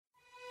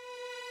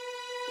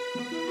Hi,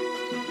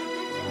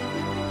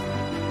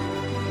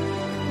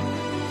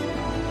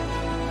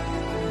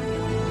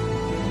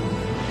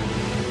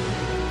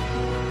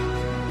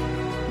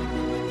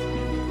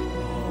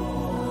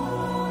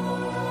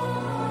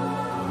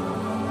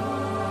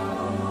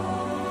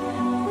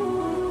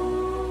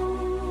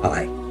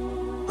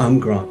 I'm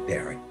Grant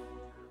Berry.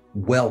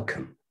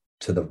 Welcome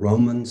to the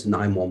Romans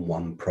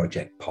 911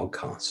 Project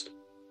podcast,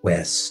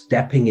 where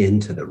stepping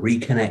into the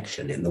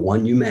reconnection in the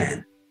one new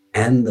man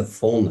and the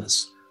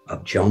fullness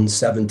of John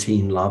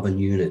 17 love and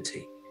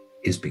unity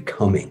is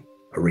becoming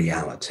a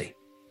reality.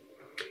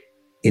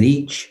 In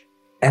each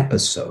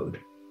episode,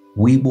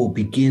 we will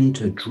begin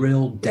to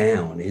drill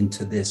down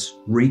into this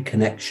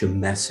reconnection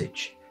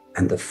message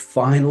and the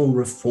final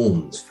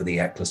reforms for the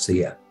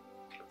ecclesia,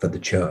 for the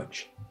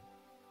church.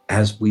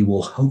 As we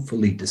will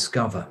hopefully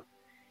discover,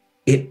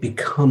 it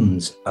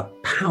becomes a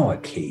power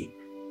key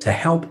to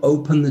help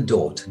open the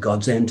door to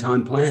God's end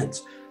time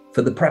plans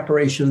for the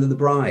preparation of the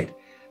bride,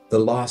 the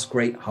last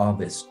great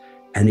harvest,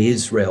 and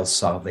Israel's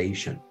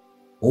salvation,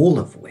 all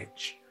of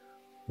which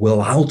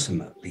will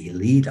ultimately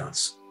lead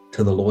us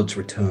to the Lord's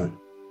return.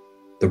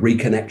 The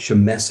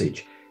reconnection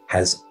message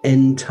has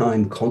end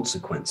time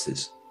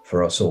consequences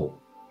for us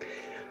all.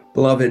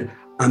 Beloved,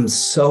 I'm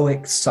so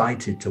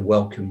excited to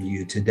welcome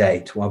you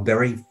today to our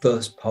very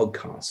first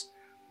podcast,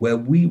 where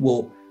we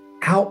will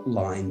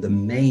outline the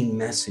main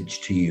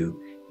message to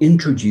you,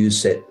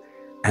 introduce it,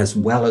 as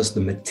well as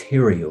the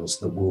materials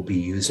that we'll be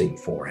using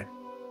for it.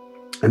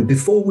 And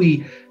before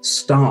we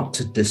start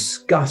to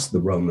discuss the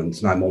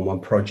Romans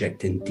 911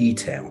 project in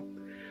detail,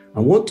 I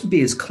want to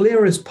be as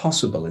clear as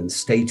possible in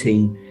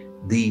stating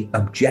the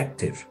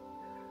objective.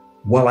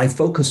 While I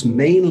focus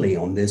mainly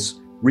on this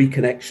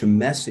reconnection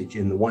message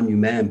in the one new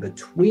man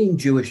between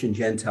Jewish and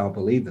Gentile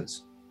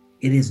believers,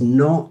 it is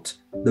not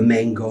the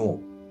main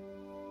goal.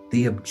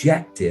 The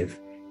objective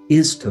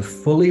is to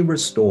fully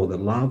restore the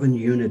love and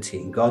unity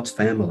in God's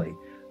family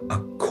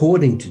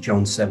according to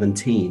John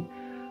 17,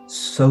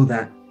 so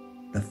that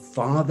the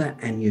Father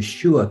and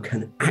Yeshua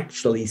can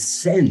actually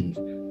send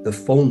the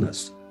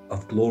fullness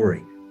of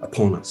glory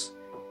upon us.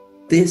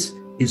 This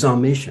is our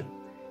mission.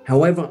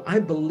 However, I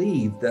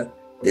believe that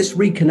this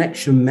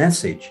reconnection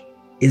message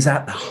is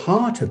at the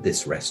heart of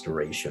this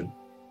restoration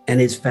and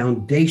is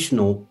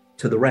foundational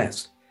to the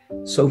rest.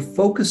 So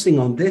focusing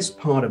on this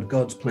part of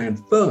God's plan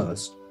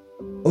first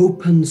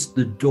opens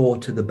the door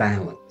to the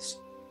balance.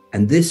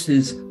 And this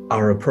is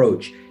our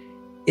approach.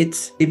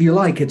 It's, if you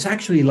like, it's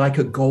actually like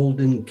a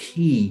golden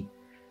key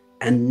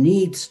and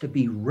needs to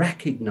be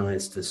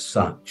recognized as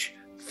such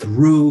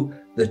through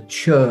the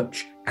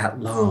church at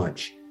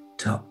large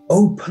to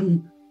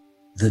open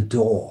the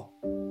door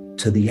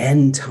to the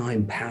end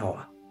time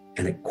power,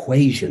 an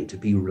equation to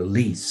be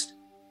released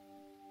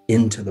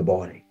into the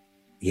body,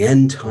 the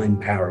end time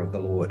power of the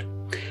Lord.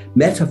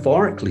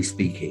 Metaphorically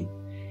speaking,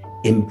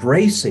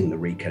 embracing the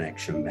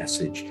reconnection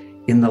message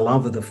in the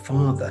love of the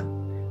Father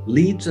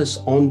leads us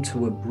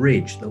onto a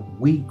bridge that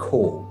we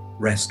call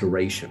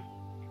restoration.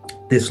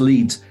 This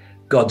leads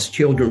God's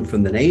children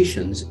from the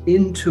nations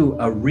into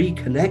a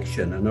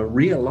reconnection and a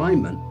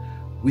realignment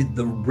with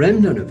the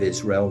remnant of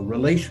Israel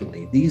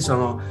relationally. These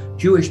are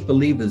Jewish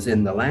believers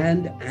in the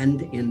land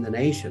and in the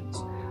nations,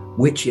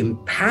 which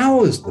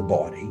empowers the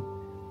body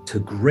to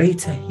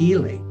greater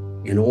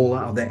healing in all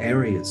other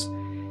areas.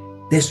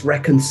 This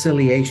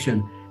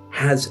reconciliation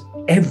has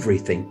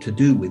everything to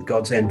do with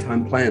God's end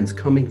time plans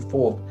coming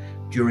forth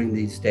during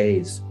these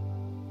days.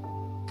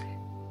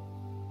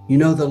 You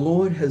know, the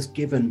Lord has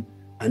given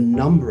a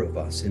number of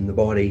us in the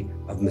body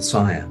of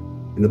Messiah,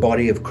 in the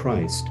body of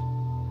Christ,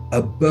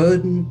 a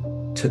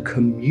burden to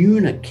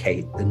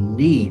communicate the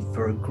need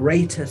for a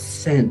greater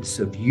sense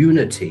of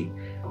unity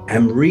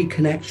and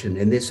reconnection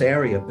in this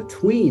area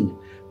between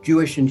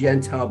Jewish and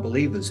Gentile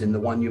believers in the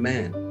one new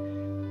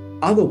man,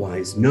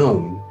 otherwise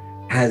known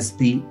as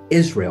the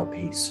Israel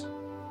peace.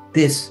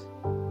 This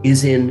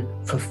is in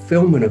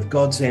fulfillment of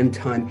God's end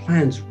time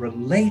plans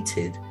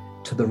related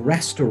to the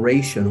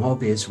restoration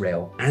of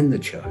Israel and the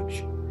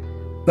church.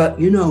 But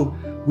you know,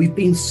 we've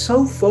been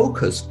so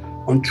focused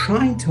on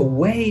trying to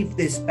wave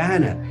this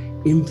banner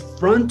in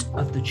front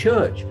of the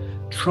church,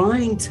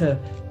 trying to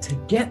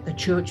get the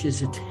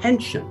church's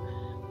attention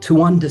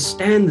to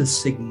understand the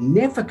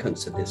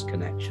significance of this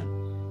connection,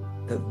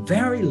 that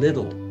very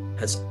little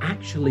has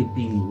actually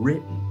been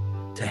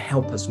written to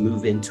help us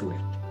move into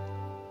it.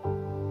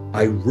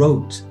 I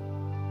wrote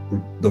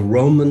the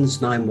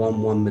Romans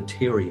 911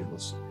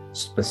 materials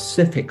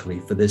specifically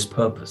for this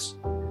purpose,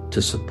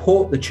 to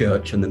support the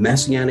church and the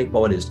messianic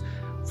bodies,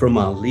 from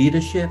our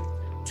leadership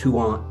to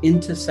our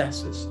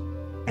intercessors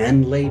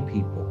and lay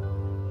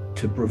people,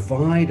 to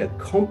provide a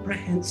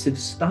comprehensive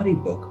study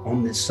book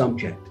on this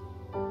subject.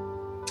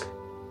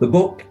 The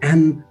book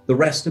and the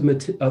rest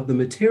of the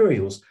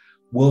materials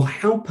will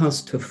help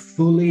us to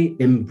fully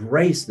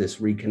embrace this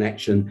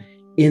reconnection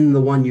in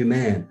the one new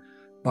man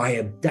by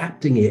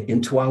adapting it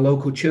into our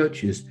local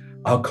churches,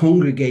 our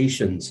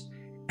congregations,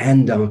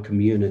 and our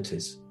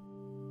communities.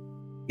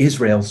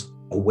 Israel's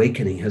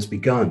awakening has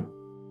begun.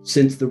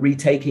 Since the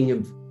retaking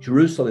of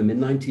Jerusalem in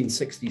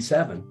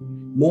 1967,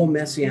 more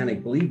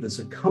Messianic believers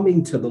are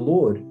coming to the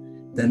Lord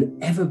than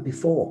ever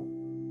before.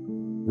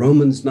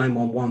 Romans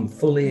 9:11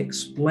 fully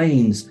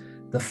explains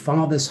the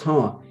Father's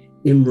heart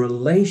in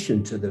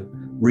relation to the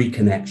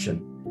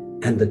reconnection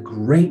and the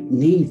great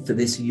need for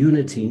this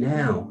unity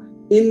now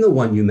in the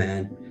one new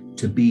man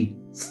to be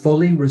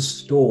fully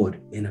restored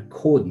in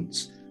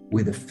accordance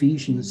with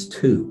Ephesians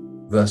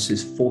 2,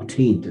 verses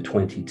 14 to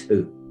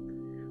 22.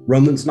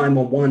 Romans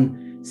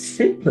 9:11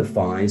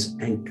 simplifies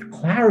and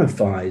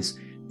clarifies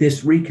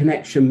this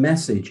reconnection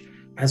message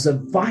as a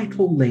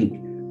vital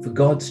link for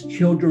God's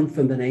children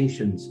from the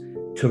nations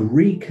to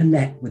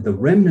reconnect with the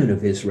remnant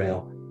of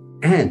Israel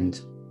and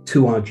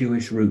to our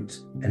Jewish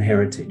roots and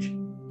heritage.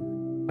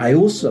 I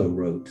also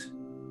wrote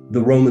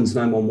the Romans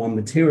 9:11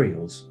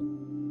 materials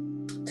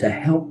to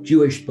help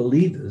Jewish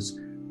believers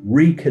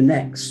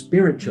reconnect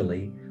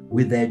spiritually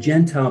with their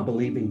Gentile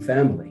believing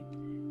family,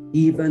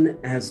 even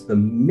as the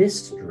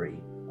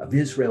mystery of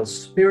Israel's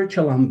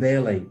spiritual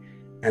unveiling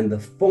and the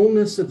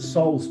fullness of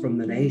souls from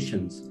the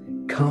nations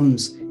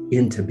comes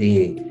into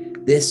being.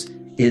 This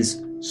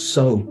is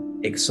so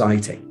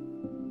exciting.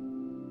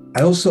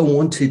 I also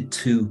wanted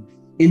to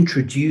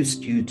introduce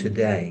to you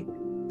today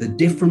the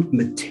different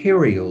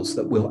materials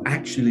that we'll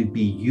actually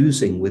be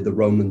using with the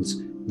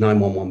Romans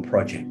 911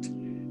 project.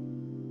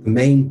 The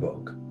main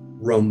book,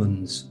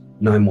 Romans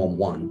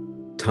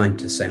 911, Time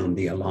to Sound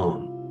the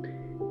Alarm,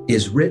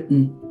 is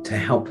written to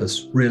help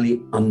us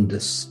really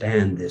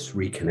understand this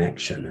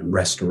reconnection and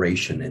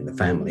restoration in the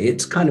family.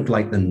 It's kind of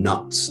like the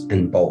nuts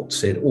and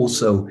bolts. It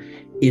also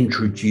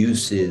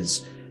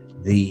introduces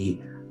the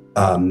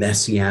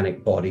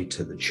Messianic body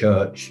to the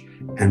church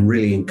and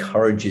really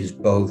encourages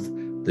both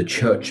the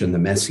church and the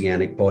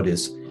Messianic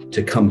bodies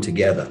to come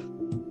together.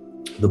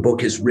 The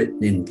book is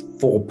written in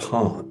 4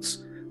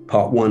 parts.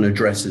 Part 1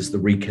 addresses the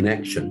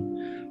reconnection.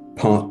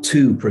 Part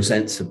 2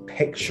 presents a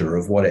picture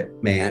of what it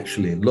may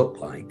actually look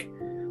like.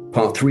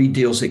 Part 3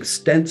 deals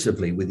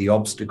extensively with the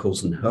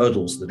obstacles and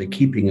hurdles that are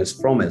keeping us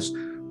from us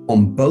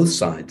on both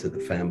sides of the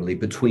family,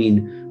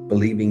 between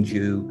believing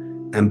Jew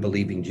and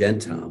believing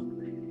Gentile.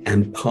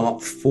 And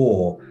Part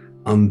 4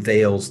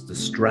 unveils the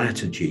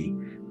strategy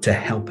to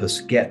help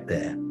us get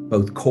there,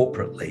 both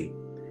corporately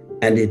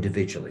and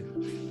individually.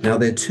 Now,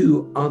 there are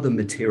 2 other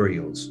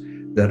materials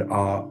that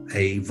are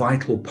a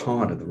vital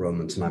part of the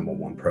Romans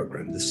 911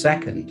 program. The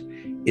second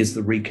is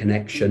the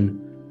Reconnection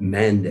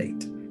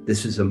Mandate.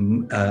 This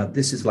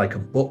is like a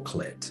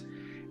booklet,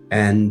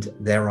 and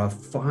there are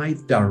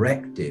 5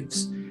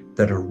 directives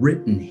that are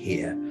written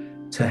here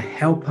to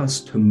help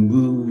us to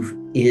move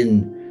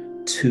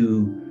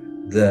into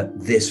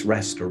this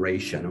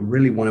restoration. I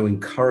really want to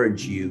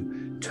encourage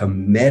you to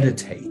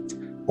meditate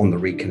on the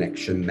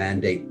Reconnection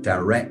Mandate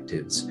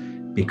directives,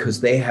 because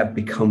they have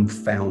become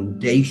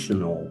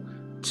foundational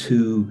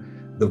to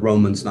the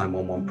Romans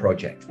 911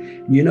 project.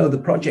 You know, the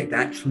project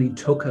actually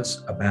took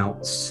us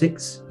about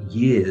 6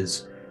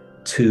 years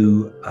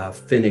to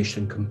finish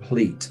and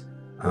complete.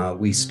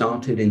 We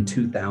started in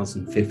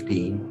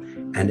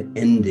 2015 and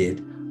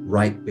ended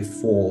right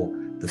before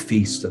the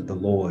Feast of the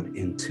Lord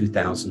in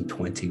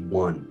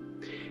 2021.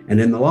 And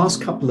in the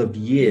last couple of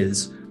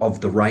years of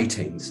the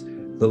writings,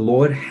 the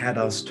Lord had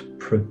us to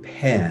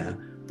prepare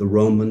the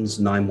Romans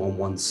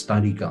 911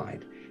 study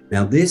guide.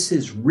 Now, this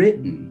is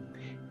written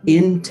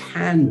in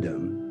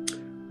tandem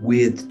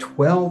with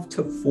 12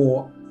 to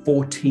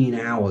 14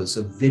 hours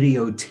of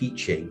video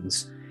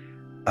teachings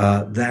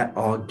that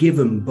are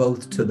given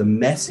both to the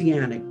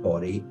Messianic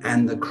body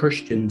and the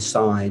Christian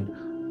side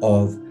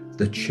of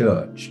the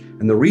church.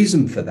 And the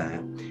reason for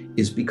that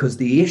is because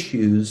the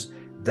issues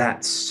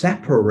that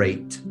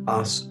separate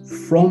us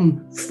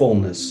from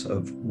fullness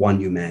of one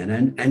new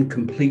man and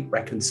complete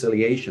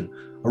reconciliation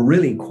are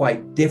really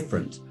quite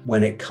different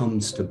when it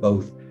comes to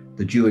both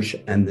the Jewish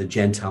and the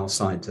Gentile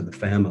sides of the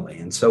family.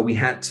 And so we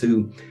had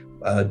to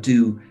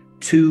do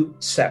 2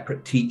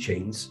 separate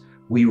teachings.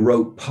 We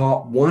wrote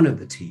part 1 of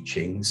the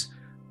teachings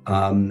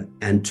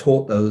and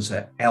taught those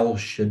at El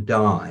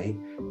Shaddai,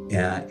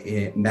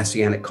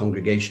 Messianic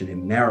congregation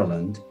in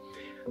Maryland,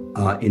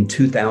 in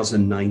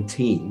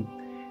 2019.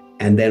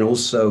 And then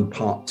also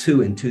part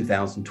 2 in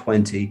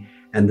 2020,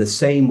 and the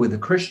same with the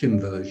Christian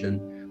version,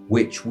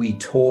 which we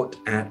taught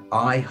at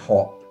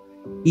IHOP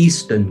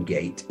Eastern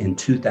Gate in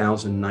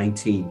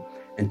 2019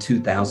 and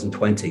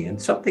 2020.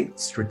 And something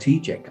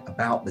strategic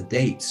about the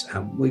dates.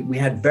 We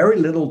had very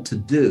little to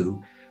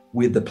do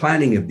with the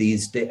planning of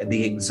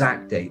the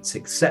exact dates,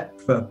 except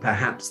for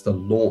perhaps the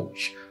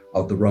launch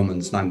of the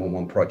Romans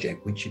 911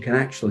 project, which you can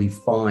actually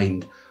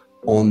find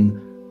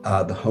on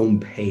the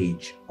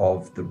homepage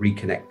of the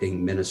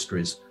Reconnecting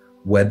Ministries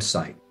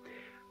website.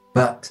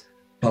 But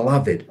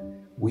beloved,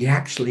 we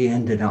actually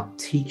ended up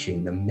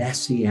teaching the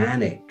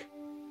Messianic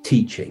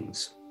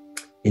teachings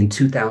in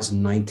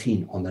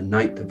 2019 on the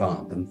 9th of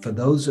Av. And for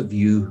those of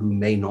you who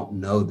may not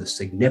know the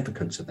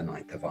significance of the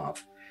 9th of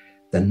Av,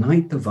 the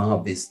 9th of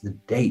Av is the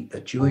date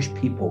that Jewish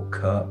people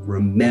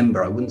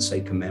remember, I wouldn't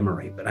say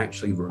commemorate, but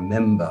actually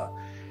remember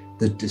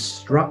the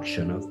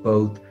destruction of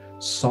both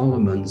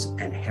Solomon's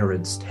and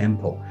Herod's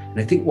temple. And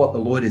I think what the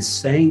Lord is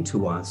saying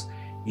to us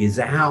is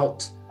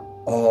out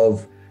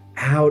of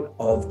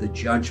the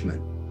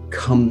judgment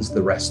comes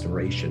the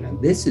restoration.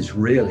 And this is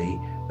really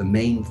the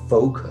main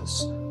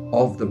focus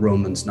of the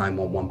Romans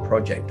 911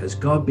 project. As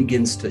God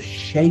begins to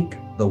shake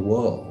the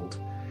world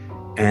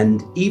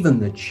and even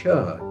the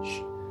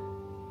church,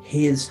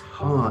 his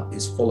heart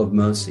is full of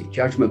mercy.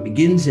 Judgment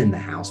begins in the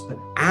house, but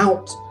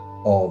out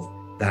of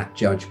that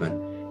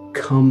judgment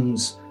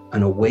comes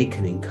an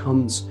awakening,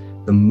 comes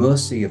the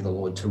mercy of the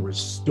Lord to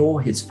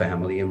restore his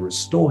family and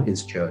restore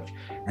his church.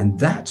 And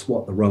that's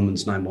what the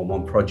Romans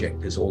 911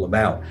 project is all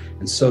about.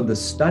 And so the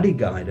study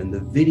guide and the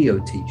video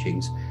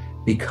teachings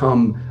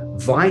become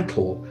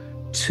vital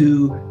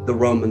to the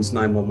Romans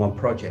 911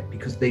 project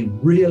because they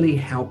really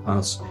help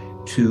us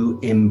to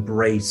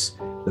embrace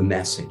the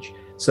message.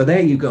 So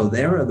there you go.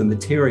 There are the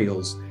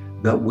materials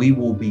that we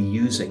will be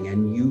using,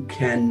 and you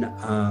can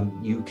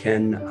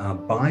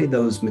buy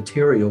those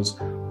materials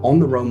on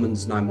the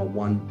Romans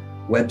 911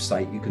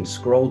 website. You can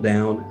scroll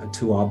down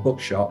to our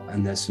bookshop,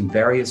 and there's some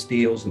various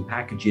deals and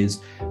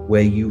packages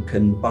where you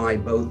can buy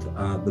both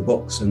the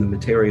books and the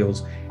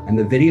materials, and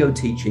the video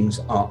teachings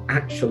are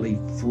actually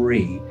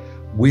free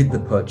with the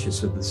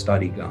purchase of the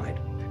study guide.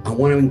 I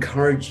want to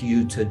encourage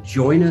you to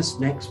join us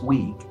next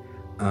week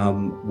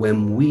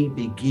when we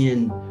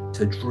begin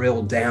to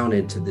drill down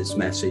into this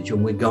message,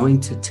 and we're going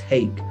to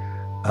take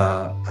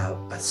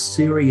a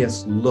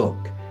serious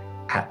look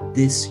at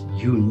this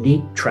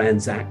unique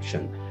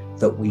transaction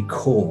that we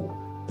call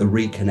the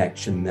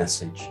reconnection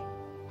message.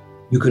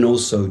 You can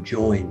also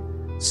join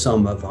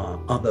some of our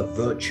other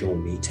virtual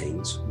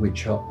meetings,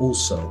 which are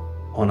also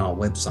on our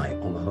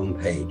website on the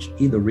homepage,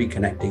 either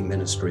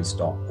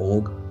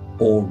reconnectingministries.org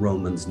or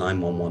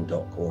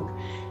romans911.org.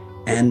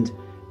 And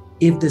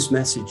if this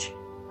message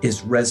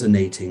is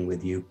resonating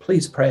with you,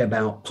 please pray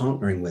about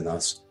partnering with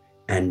us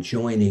and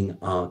joining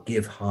our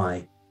Give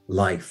High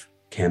Life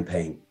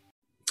campaign.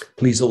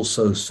 Please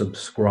also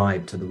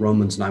subscribe to the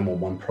Romans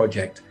 911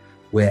 project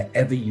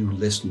wherever you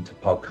listen to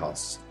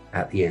podcasts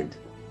at the end.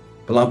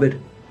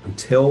 Beloved,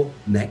 until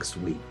next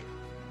week,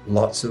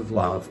 lots of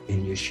love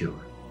in Yeshua,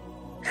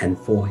 and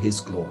for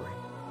his glory,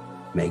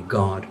 may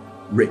God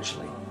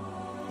richly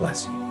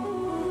bless you.